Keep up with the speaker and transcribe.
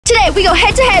Today, we go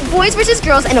head-to-head boys versus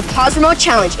girls in a pause remote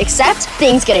challenge, except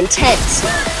things get intense.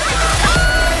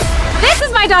 This is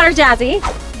my daughter, Jazzy,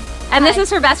 and this is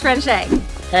her best friend, Shay.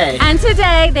 Hey. And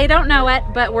today, they don't know it,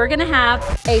 but we're gonna have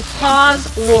a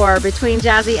pause war between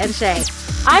Jazzy and Shay.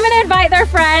 I'm gonna invite their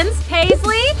friends,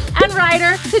 Paisley and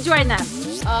Ryder, to join them.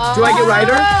 Do I get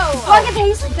Ryder? Oh, I get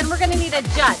Paisley. Then we're gonna need a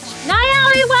judge.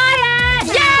 Naomi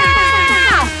Wyatt!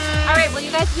 Yeah! All right, will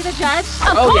you guys be the judge?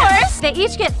 Of course. Yeah. They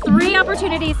each get 3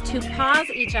 opportunities to pause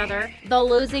each other. The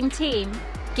losing team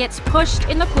gets pushed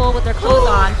in the pool with their clothes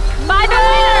on by the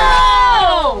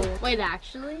winner. Wait,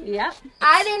 actually? Yep.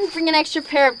 I didn't bring an extra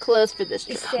pair of clothes for this.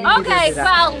 Okay,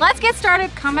 well, let's get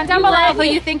started. Comment down below who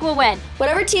you think will win.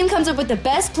 Whatever team comes up with the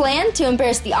best plan to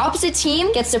embarrass the opposite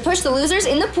team gets to push the losers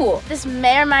in the pool. This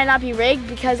may or might not be rigged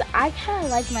because I kind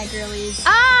of like my girlies.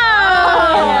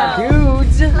 Oh!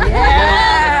 Dudes!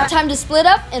 Yeah! Time to split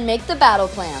up and make the battle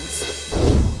plans.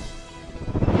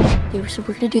 So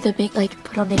we're gonna do the big, like,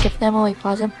 put on makeup for them while we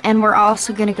pause them. And we're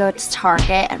also gonna go to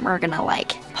Target and we're gonna,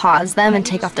 like, pause them and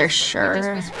take off their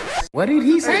shirt. What did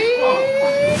he say?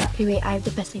 Okay, wait, I have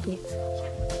the best idea.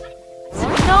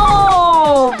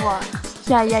 No!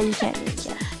 Yeah, you can't do it.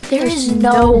 Yeah. There is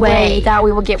no way that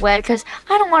we will get wet because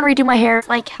I don't want to redo my hair.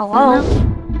 Like, hello?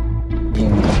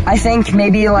 I think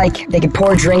maybe like they could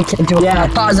pour a drink into a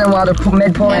pause them while they're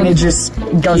mid-pouring And it just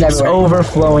goes keeps everywhere.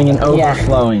 overflowing and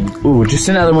overflowing. Ooh, just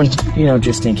another one, you know,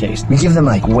 just in case. We give them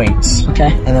like weights.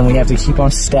 Okay. And then we have to keep on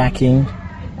stacking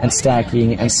and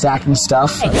stacking and stacking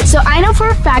stuff. So I know for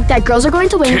a fact that girls are going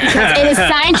to win because it is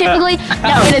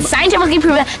scientifically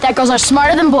proven that girls are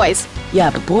smarter than boys. Yeah,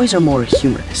 but boys are more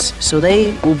humorous, so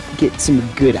they will get some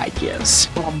good ideas.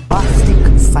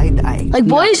 Bombastic side eye. Like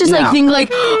boys just like think like,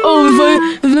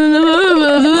 oh,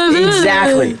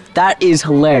 Exactly. That is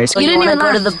hilarious. You didn't even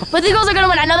laugh. But the girls are gonna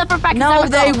win. I know that for a fact. No,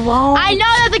 they won't. I know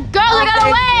that the girls are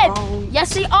gonna win.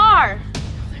 Yes, they are.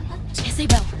 Yes, they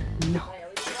will.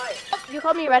 You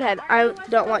called me a redhead. I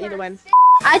don't want you to win.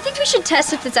 I think we should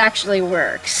test if this actually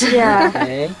works. Yeah.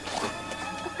 Okay.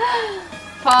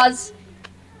 Pause.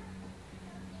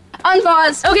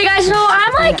 Unpause. Okay, guys. So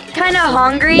I'm like kind of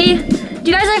hungry.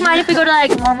 Do you guys like mind if we go to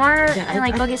like Walmart and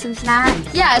like go get some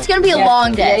snacks? Yeah, it's gonna be a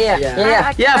long day.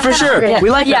 Yeah, for sure. Okay. We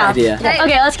like that idea.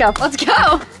 Okay, let's go. Let's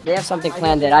go. They have something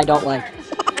planned that I don't like.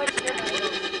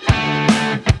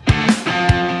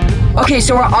 Okay,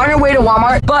 so we're on our way to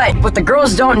Walmart, but what the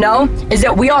girls don't know is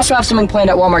that we also have something planned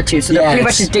at Walmart too, so they're pretty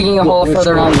much just digging a hole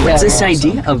further on. What's this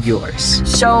idea of yours?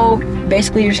 So,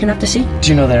 basically you're just gonna have to see. Do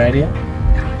you know their idea?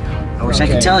 I wish I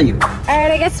could tell you.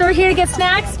 Alright, I guess we're here to get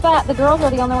snacks, but the girls are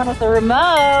the only one with the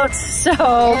remote, so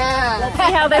let's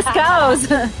see how this goes.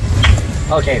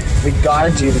 Okay, we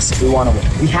gotta do this if we want to win.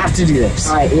 We have to do this.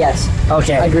 Alright, yes.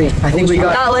 Okay. I agree. I think we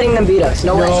got. Not letting them beat us.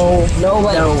 No way. No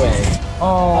way.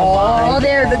 Oh,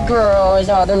 they're the girls.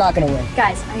 Oh, they're not gonna win.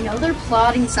 Guys, I know they're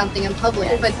plotting something in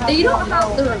public, but they don't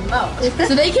have the remote.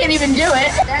 So they can't even do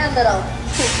it. They're a little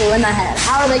cuckoo in the head.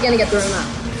 How are they gonna get the remote?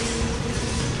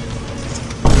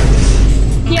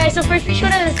 Yeah. So first we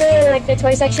should go to like the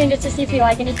toy section just to see if we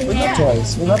like anything. We love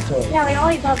toys. We love toys. Yeah, we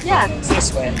always love. Yeah. It's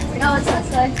this way. No, it's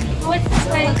this way. Oh, it's this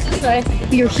way. It's this way.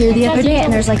 We were here the other day,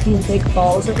 and there's like these big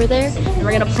balls over there, and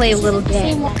we're gonna play a little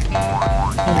game.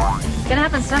 It's gonna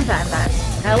happen sometime, guys.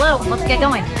 Hello, let's get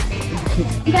going.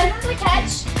 You guys want to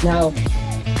catch? No.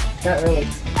 Not really.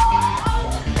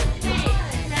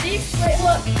 Ready? Wait,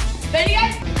 look. Ready,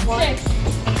 guys? 6.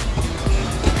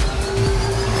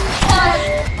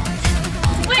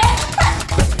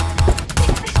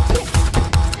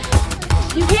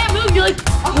 You can't move. You're like,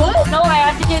 what? No, I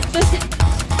have to get this.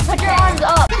 Put your arms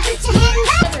up.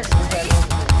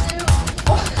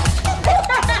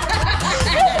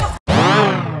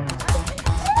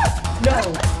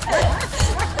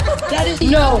 That is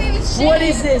no. What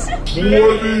is this? What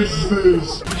is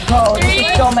this? Oh, this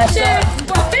is so messed up.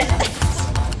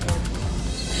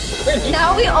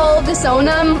 Now we all disown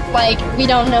them like we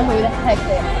don't know who the heck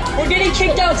they are. We're getting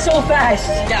kicked out so fast.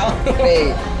 No.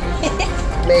 Wait.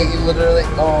 Wait, you literally.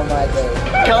 Oh my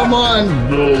god. Come on.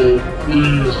 No,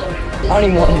 please. I don't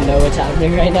even want to know what's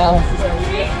happening right now.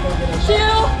 3, 2,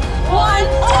 1.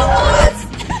 Oh!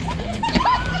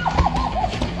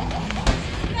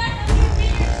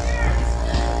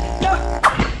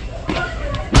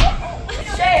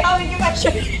 Shay, how do you get my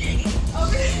shirt?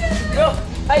 No,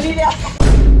 I need that.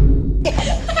 You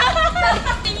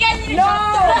guys need to I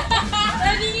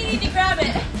think you need to grab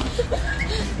it.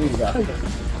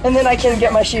 And then I can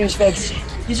get my shoes fixed.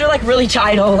 These are like really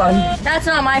tight. Hold on. That's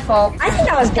not my fault. I think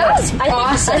that was good.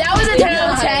 Awesome. That was a 10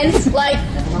 out of 10. Like,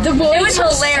 the boys It was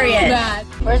hilarious. So bad.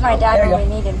 Where's my dad when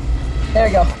we need him? There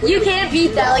we go. You can't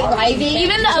beat that like Ivy.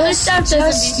 Even the other stuff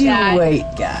doesn't beat that. Wait,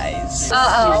 guys.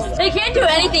 They can't do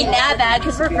anything that bad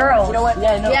because we're girls. You know what?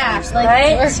 Yeah, no. Yeah, like,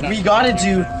 Right? We gotta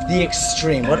do the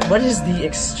extreme. What is the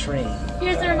extreme?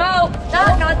 Here's the remote. No,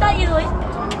 not that easily.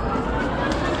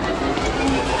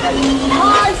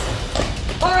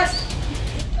 Pause!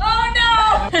 Oh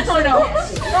no! Oh no!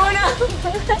 Oh no!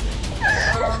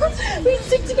 We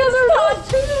stick together.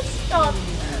 Stop.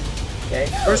 Okay.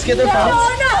 First get their Oh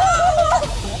phones. no!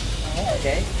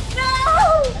 Okay. No!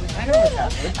 I know what's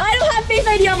happening. I don't have face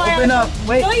ID on my Open up.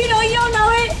 Wait. No, you don't know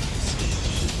it.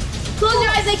 Close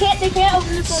your eyes. They can't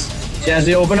open this one.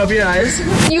 Jazzy, open up your eyes.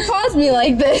 you paused me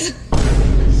like this.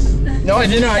 No, I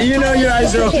did not. You know your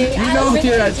eyes are open. You know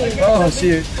your eyes. Oh,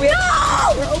 shoot. We're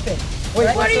open.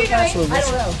 Wait, What are you doing? I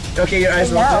don't know. Okay, your eyes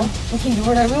are Now, open. we can do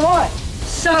whatever we want.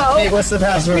 So, Hey, what's the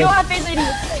password? we don't have face ID.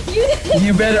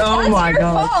 You better. Oh my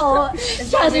god.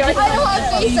 Jazzy, I don't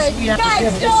have face ID.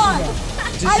 Guys, stop!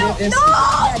 I don't know!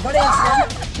 Go to Instagram.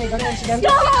 Okay, go to Instagram.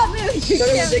 Stop!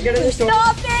 Go to the store.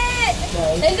 Stop it!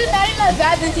 This is not even that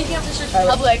bad than taking off the shirt in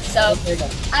public, so There you go.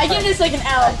 I give this like an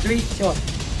L. 3, 2, 1.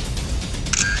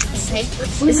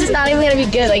 This is not even gonna be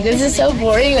good. Like this is so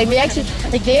boring. Like they actually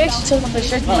took off their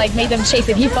shirts and like made them chase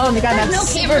it. He fell on the ground. That's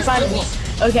super funny.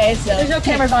 Okay, so there's no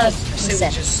cameras on us.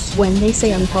 When they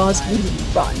say unpause, we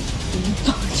run.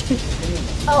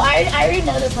 Oh, I already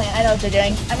know the plan. I know what they're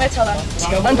doing. I'm gonna tell them. Let's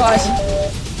go. Unpause.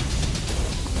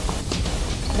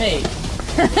 Hey.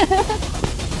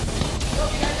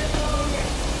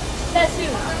 That's you.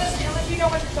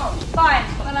 Fine,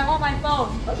 but I want my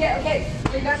phone. Okay.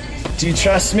 Do you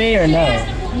trust me or no?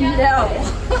 No.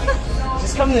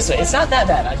 Just come this way. It's not that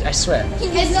bad. I swear.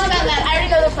 It's not that bad. I already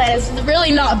know the plan. It's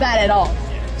really not bad at all.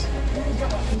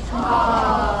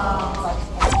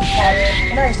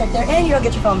 Nice, right there. And you don't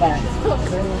get your phone back.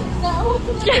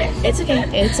 It's okay.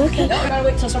 It's okay. You gotta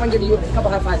wait till someone gives you a couple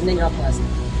high fives and then you're up last.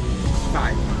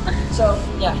 Fine. So,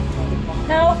 yeah.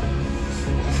 No.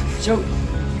 So,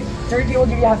 30 people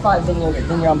give you a high five, then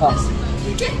you're on pause.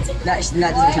 That doesn't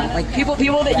count. Like, people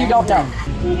that you don't know.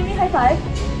 Can you give me a high five?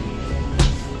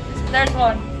 There's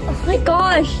one. Oh my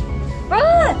gosh.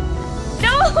 Run!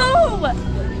 No!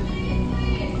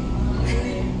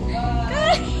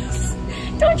 Guys!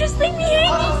 Don't just leave me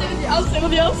hanging! I'll sit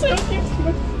with you.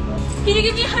 Can you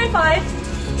give me a high five?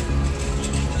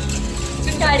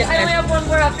 Guys, I only have one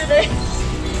more after this.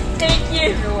 Thank you.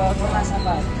 You're welcome. One last high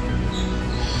five.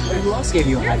 Who else gave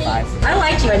you a high five? I don't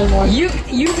like you anymore. You.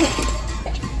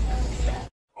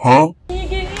 Huh? Can you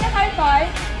give me a high five?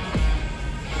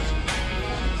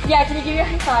 Yeah, can you give me a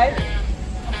high five?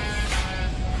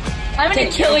 I'm gonna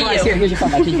kill you. Here's your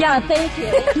phone back. Yeah, thank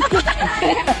you.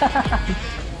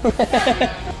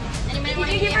 Can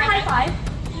you give her a high five?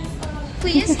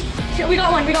 Please. We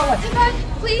got one. High five,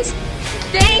 please.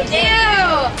 Thank you.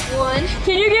 One.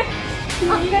 Can you give? You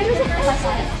guys are a high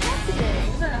five.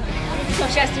 So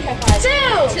she has 2 high fives.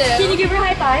 Two. Can you give her a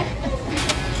high five?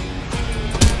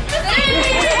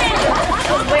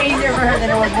 Way easier for her than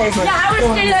it was for me. Yeah, I was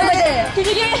standing there like, can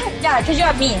you get? Yeah, because you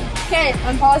have me. Okay,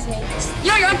 unpause me.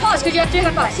 You're on pause because you have 3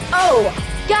 high fives. Oh,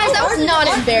 guys, that was not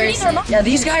embarrassing. Yeah,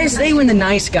 these guys, they win the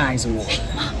nice guys award.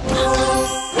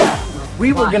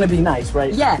 We were gonna be nice,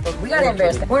 right? Yeah, we gotta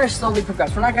embarrass them. We're gonna slowly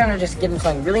progress. We're not gonna just give them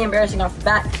something really embarrassing off the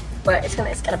bat, but it's gonna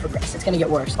progress. It's gonna get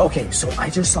worse. Okay, so I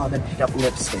just saw them pick up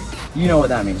lipstick. You know what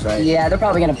that means, right? Yeah, they're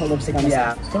probably gonna put lipstick on us.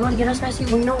 Yeah. They want to get us messy.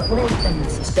 We know what we're gonna do.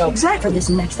 So Exactly. for this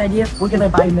next idea, We're gonna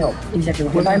buy milk. exactly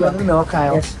We're gonna buy milk,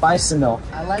 Kyle. Yes. Buy some milk.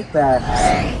 I like that.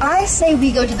 I say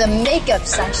we go to the makeup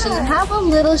section and have a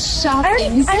little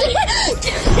shopping. I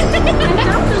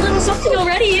have the little something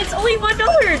already. It's only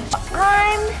 $1.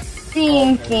 I'm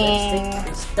thinking.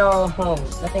 Go home.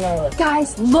 Nothing on the list.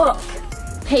 Guys, look.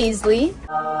 Paisley.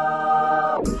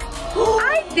 I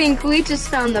think we just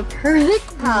found the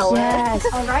perfect palette. Yes.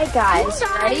 All right, guys.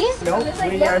 Ready? Nope,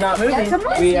 we are not moving.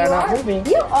 We are not moving.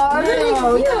 You are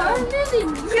moving. You are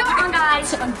moving. Come on,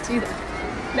 guys. Don't do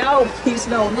that. No, please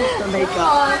no, not the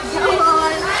makeup. Come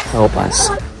on. Help us.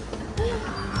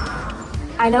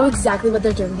 I know exactly what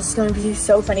they're doing. This is going to be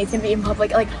so funny. It's going to be in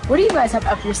public. Like, what do you guys have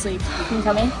up your sleeve? Can you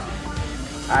tell me?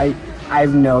 I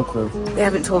have no clue. They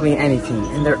haven't told me anything,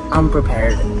 and they're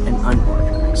unprepared and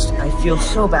unorganized. I feel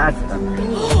so bad for them.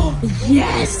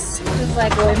 Yes! This is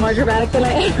like way more dramatic than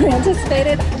I ever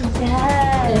anticipated.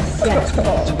 Yes. Yes. They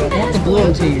have to glue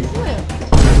them to you.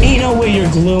 Ain't no way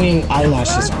you're gluing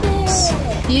eyelashes on this.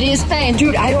 Beauty is pain.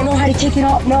 Dude, I don't know how to take it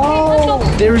off. No.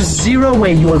 There's zero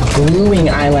way you're gluing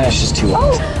eyelashes to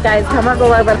us. Guys, come on, go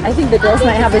live. I think the girls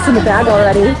might have this in the bag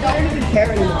already.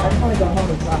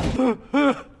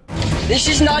 This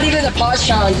is not even a pause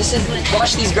challenge. This is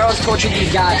watch these girls torture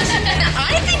these guys.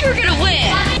 I think we're gonna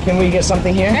win. Can we get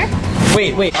something here?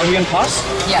 Wait, are we gonna pause?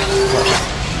 Yeah.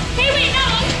 Hey, wait, no.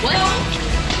 What?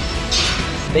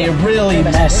 They really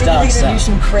messed They're us gonna do up.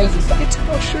 some crazy stuff. They took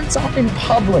our shirts off in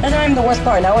public. That's not even the worst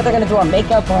part. Now what they're gonna do our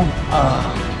makeup on?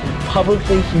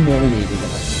 Publicly humiliating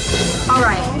us. All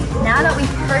right, now that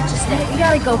we've purchased it, we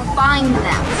gotta go find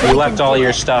them. You left all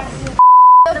your stuff.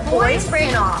 The boys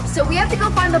ran off, so we have to go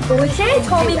find the boys. Shay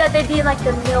told me that they'd be like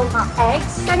the milk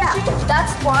eggs section. Yeah,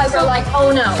 that's why we're like,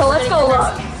 oh no. So let's go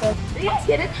look. Did you guys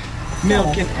get it?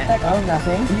 Milk and eggs. Oh,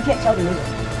 nothing. You can't tell me either.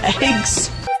 Eggs.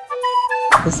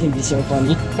 This is gonna be so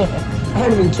funny. I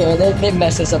don't even care. They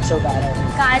mess us up so bad.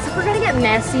 Guys, if we're gonna get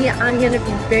messy, I'm gonna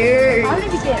be very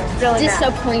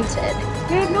disappointed.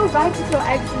 We have no right to throw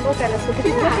eggs and look at us because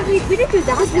we didn't do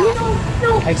that.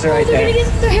 No. Eggs are right there.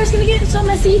 Their hair's gonna get so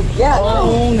messy. Yeah.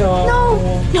 Oh no.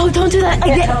 No, don't do that.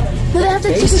 Like, they have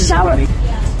to take a shower.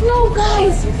 No,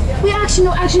 guys. We actually,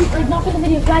 like not for the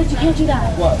video. Guys, you can't do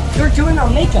that. What? You're doing our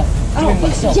makeup. I don't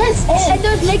think so. Yes, and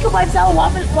those makeup wipes out. I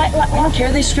don't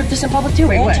care. They stripped us in public too.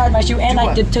 And tied my shoe, and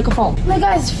I took a phone. Like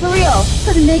guys, for real.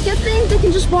 For the makeup thing, they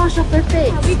can just wash off their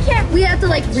face. We can't. We have to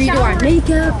like redo our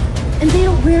makeup, And they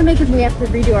don't wear makeup. We have to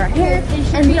redo our hair,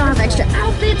 and we don't have extra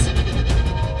outfits.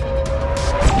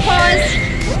 Pause.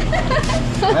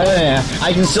 Yeah,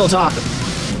 I can still talk.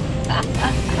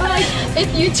 If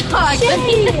you talk,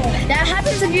 that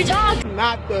happens if you talk.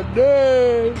 Not the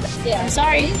day. Yeah, I'm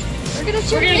sorry. We're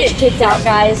gonna get kicked out,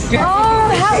 guys. Oh,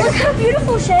 look how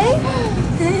beautiful, Shay.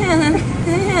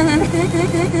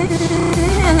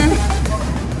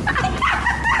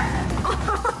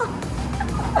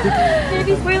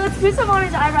 Baby, wait, let's put some on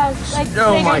his eyebrows. Like,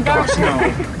 Oh my gosh, no.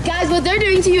 guys, what they're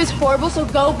doing to you is horrible, so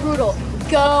go brutal.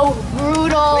 Go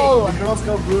brutal. Wait, the girls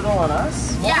go brutal on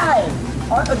us? Yeah.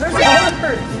 There's a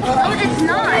No, it's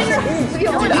not. I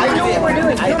know what we're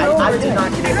doing. I did not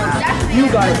get it. You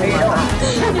got it.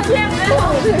 You can't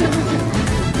move.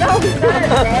 No, it's not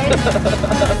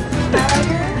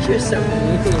You're so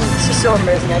mean. This is so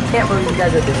amazing. I can't believe you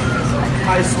guys are doing this.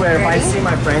 I swear, if I see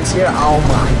my friends here, oh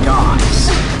my gosh.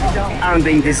 I don't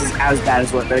think this is as bad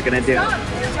as what they're gonna do.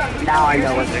 Now I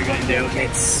know what they're gonna do.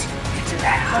 It's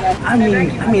bad. I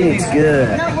mean, it's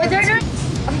good. No, what they're doing.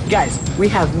 Guys, we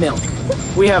have milk.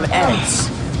 We have eggs.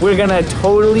 We're gonna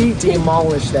totally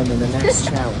demolish them in the next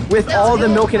challenge. With all the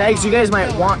milk and eggs, you guys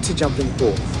might want to jump in the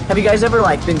pool. Have you guys ever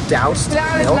like been doused in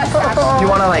milk? You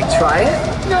wanna like try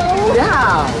it? No.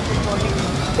 Yeah.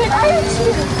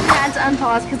 Had to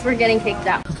unpause because we're getting kicked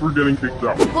out.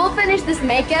 We'll finish this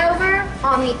makeover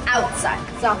on the outside.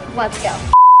 So let's go.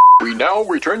 We now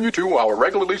return you to our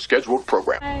regularly scheduled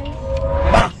program.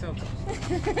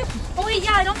 Oh wait,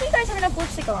 yeah, I don't think you guys have enough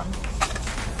lipstick on.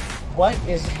 What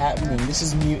is happening? This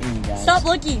is mutiny, guys. Stop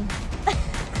looking.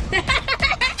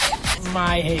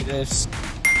 I hate this.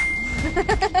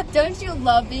 Don't you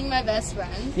love being my best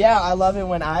friend? Yeah, I love it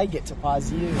when I get to pause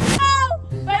you. Oh,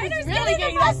 Ryder's really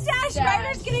getting a mustache.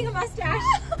 Ryder's getting a mustache.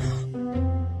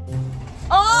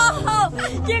 Oh,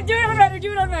 do it on Ryder.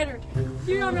 Do it on Ryder.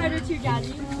 Do it on Ryder too,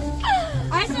 Jazzy.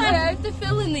 I swear, I have to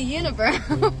fill in the unibrow.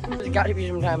 There's got to be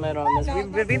some time out on this.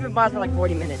 We've been paused for like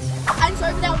 40 minutes. I'm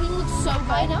sorry, but that we look so good.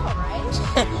 I know,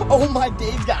 right? Oh my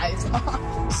days, guys.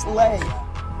 Slay.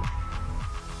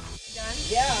 Done?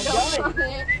 Yeah, I'm done.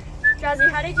 Jazzy,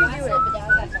 how did you do it?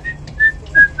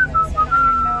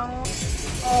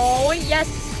 Oh, yes.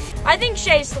 I think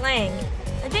Shay's slaying.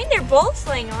 I think they're both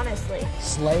slaying, honestly.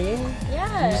 Slaying?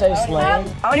 Yeah. Did you say slaying?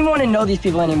 I don't even want to know these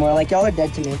people anymore. Like, y'all are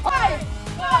dead to me. 5,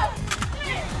 4,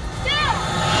 3, 2,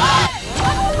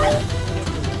 1.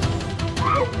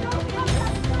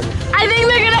 I think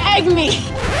they're gonna egg me.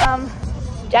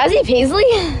 Jazzy Paisley,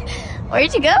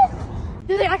 where'd you go?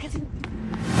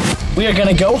 We are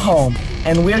gonna go home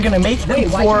and we're gonna make them Wait,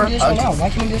 why for. can't we do this right now? Why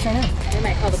can't we do this right now? They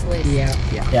might call the police.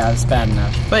 Yeah, it's bad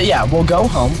enough. But yeah, we'll go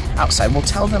home outside. We'll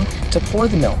tell them to pour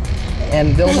the milk,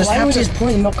 and they'll just Why have don't we to. just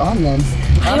pour the milk on them?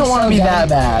 I don't want to be that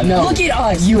bad. No. Look at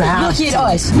us. You have Look at to.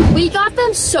 us. We got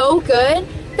them so good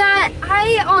that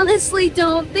I honestly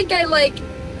don't think I like.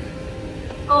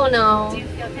 Oh no. Do you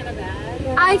feel kind of bad?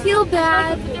 I feel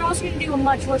bad. But they're also gonna do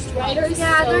much worse to Ryder.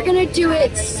 Yeah, they're gonna do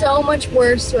it so much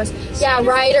worse to us. Yeah,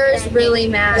 Ryder's really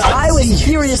mad. I was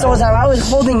furious the whole time. I was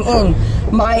holding in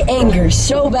my anger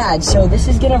so bad. So this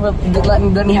is gonna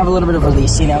let me have a little bit of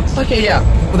release, you know? Okay, yeah.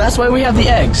 Well, that's why we have the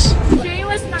eggs.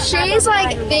 Shay's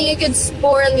like being a good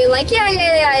sport and being like, yeah,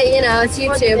 you know, it's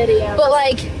YouTube. But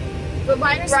like,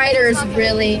 Ryder's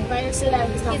really,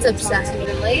 he's upset.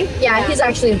 Yeah, he's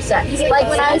actually upset. Like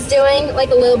when I was doing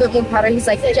like a little bit more powder, he's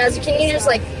like, Jazzy, can you just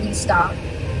like please stop?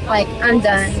 like, I'm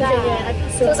done.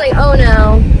 So it's like, oh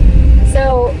no.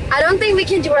 So I don't think we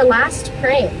can do our last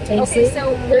prank, Casey. Okay,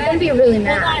 so they're gonna be really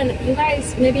mad. Hold on, you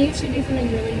guys, maybe you should do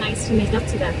something really nice to make up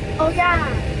to them. Oh yeah.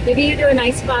 Maybe you do a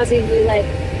nice positively, like,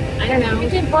 I don't know. We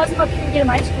can pause them up here and get them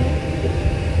ice cream.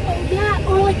 Oh yeah,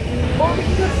 or like,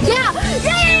 Yeah!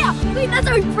 Wait, that's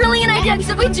a brilliant idea, because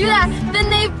if we do that, then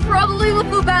they probably will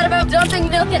feel bad about dumping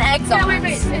milk and eggs on us.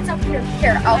 Wait, it's up here.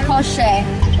 Here, I'll call Shay.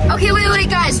 Okay, wait,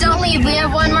 guys, don't leave. We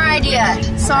have one more idea.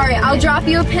 Sorry, I'll drop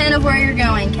you a pin of where you're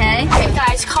going, okay? Okay,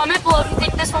 guys, comment below if you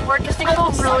think this will work. This thing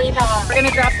will really bad. We're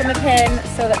gonna drop them a pin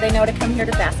so that they know to come here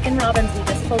to Baskin Robbins. We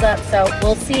just pulled up, so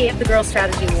we'll see if the girl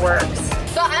strategy works.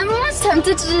 But I'm almost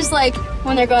tempted to just like,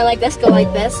 when they're going like this, go like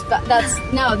this. But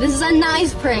no, this is a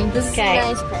nice prank. This is a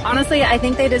nice prank. Honestly, I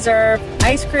think they deserve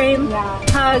ice cream,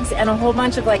 hugs, and a whole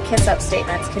bunch of like kiss up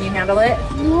statements. Can you handle it?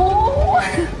 No.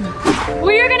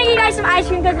 We are gonna eat guys some ice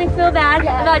cream because we feel bad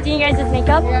about doing you guys'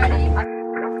 makeup.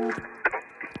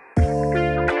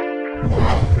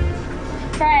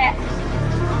 Try it.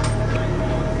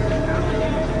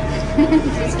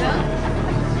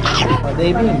 Are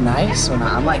they being nice or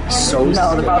not? I'm like so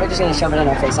No, they're probably just gonna shove it in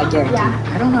our face, I guarantee.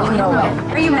 I don't know. No way.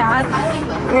 Are you mad?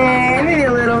 Yeah, maybe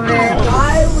a little bit.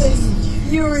 I was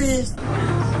furious.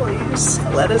 Please,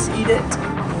 let us eat it.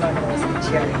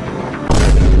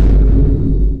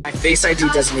 My Face ID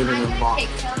doesn't even unlock.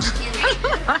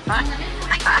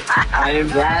 I am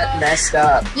that messed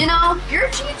up. You know, your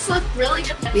cheeks look really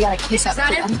good. We gotta kiss up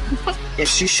to them. If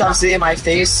she shoves it in my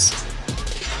face.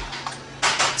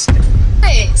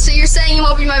 Hey, so you're saying you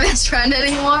won't be my best friend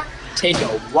anymore? Take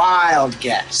a wild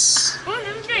guess.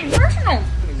 This is getting personal. I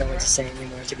don't know what to say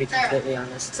anymore, to be completely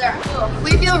honest. Sarah,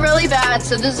 we feel really bad,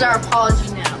 so this is our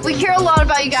apology now. We care a lot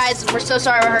about you guys, and we're so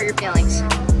sorry we hurt your feelings.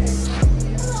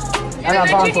 I'm not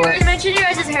falling for it. You mentioned your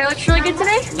guys' hair looks really good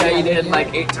today. Yeah, you did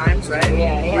like 8 times, right?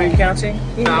 Yeah. Were you counting?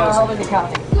 How was the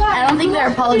counting? I don't think their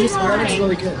apologies were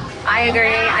really good. I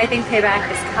agree. I think payback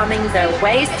is coming their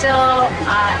way still.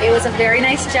 It was a very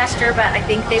nice gesture, but I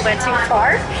think they went too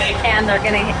far, and they're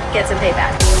gonna get some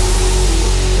payback.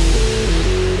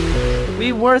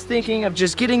 We were thinking of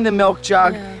just getting the milk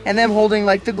jug and them holding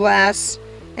like the glass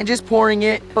and just pouring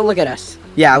it. But look at us.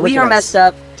 Yeah, We are messed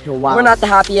up. Wow. We're not the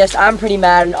happiest. I'm pretty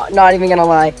mad, not even gonna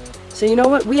lie. So you know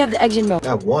what? We have the eggs and milk.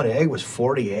 That one egg was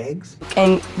 40 eggs?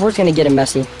 And we're just gonna get it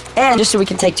messy. And just so we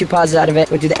can take 2 pauses out of it,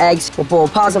 we'll do the eggs, we'll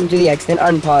pause them, do the eggs, then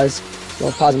unpause.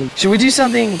 We'll pause them. Should we do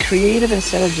something creative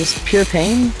instead of just pure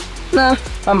pain? No,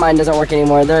 my mind doesn't work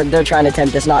anymore. They're trying to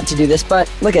tempt us not to do this, but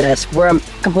look at us. We're a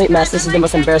complete mess. This is the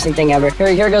most embarrassing thing ever.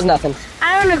 Here goes nothing.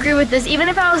 I don't agree with this. Even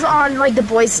if I was on like the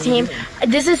boys' team,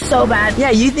 this is so bad.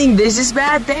 Yeah, you think this is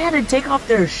bad? They had to take off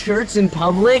their shirts in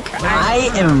public? I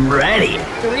am ready.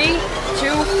 3,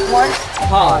 2, 1,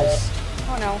 pause.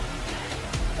 Oh no.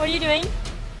 What are you doing?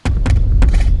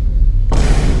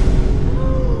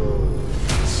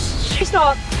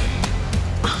 Stop.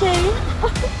 Okay.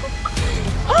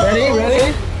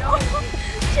 Ready?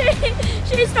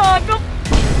 She stopped.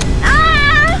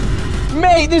 Ah!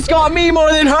 Mate, this got me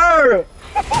more than her!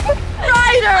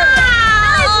 Ryder!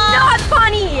 That is not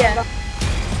funny!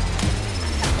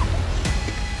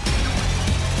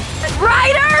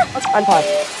 Ryder! Unpause.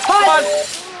 Pause!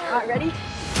 Alright, ready?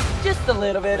 Just a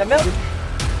little bit of milk.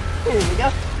 Here we go.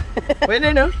 Wait,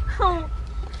 no.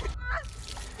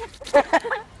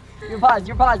 You're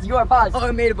paused, you are paused. Oh,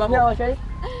 I made a bubble. No, ready?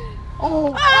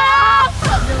 Oh. Ah!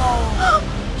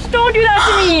 Don't do that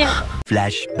to me!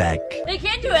 Flashback. They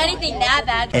can't do anything that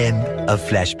bad. End of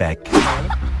flashback.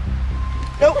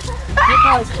 Nope.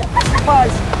 Pause.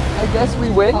 I guess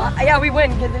we win. Yeah, we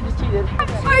win because they just cheated.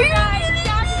 Are you kidding me?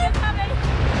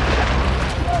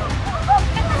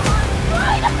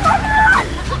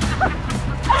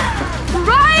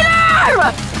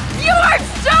 Ryder! You are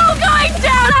so going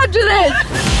down after this!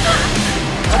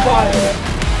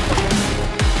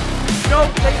 No,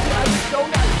 Lacey, I was so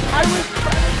nice. I was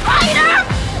Ryder!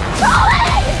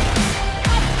 Rolling!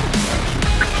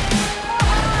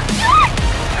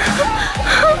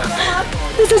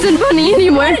 This isn't funny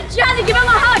anymore. Jazzy, give him a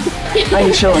hug!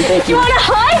 I'm chilling, thank you. You want a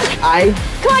hug?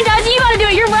 Come on, Jazzy, you gotta do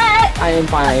it. You're wet. I am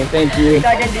fine, thank you.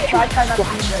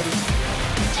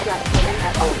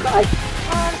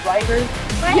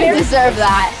 You deserve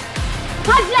that.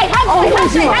 Hug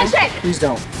today, handshake. Please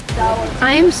don't.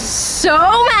 I'm so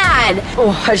mad.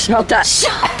 Oh, I smelled that.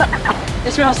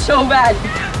 It smells so bad.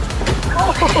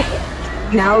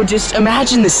 Now just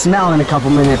imagine the smell in a couple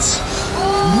minutes.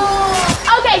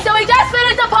 Okay, so we just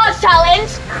finished the pause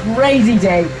challenge. Crazy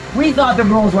day. We thought the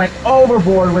girls went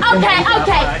overboard with the Okay. makeup,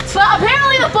 But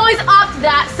apparently the boys opted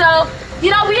that, so You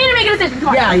know, we need to make a decision. Come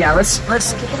on. Yeah, let's.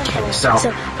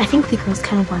 So I think the girls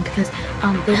kind of won because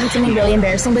they did something really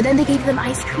embarrassing, but then they gave them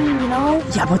ice cream, you know?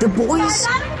 Yeah, but the boys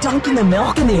dunking the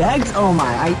milk in the eggs. Oh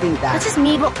my, I think That's just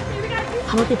me, but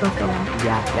how about they both go on?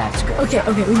 Yeah, it's good. Okay,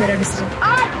 we made our decision.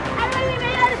 Alright, everybody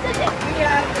made our decision. We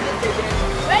got a decision.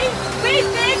 We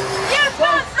think you're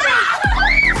both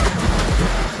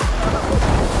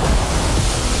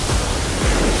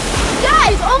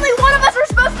Guys, only one of us were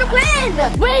supposed to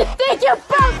win! We think you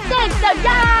both think so,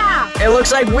 yeah! it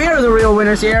looks like we are the real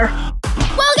winners here.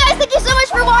 Well, guys, thank you so much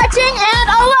for watching, and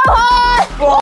aloha!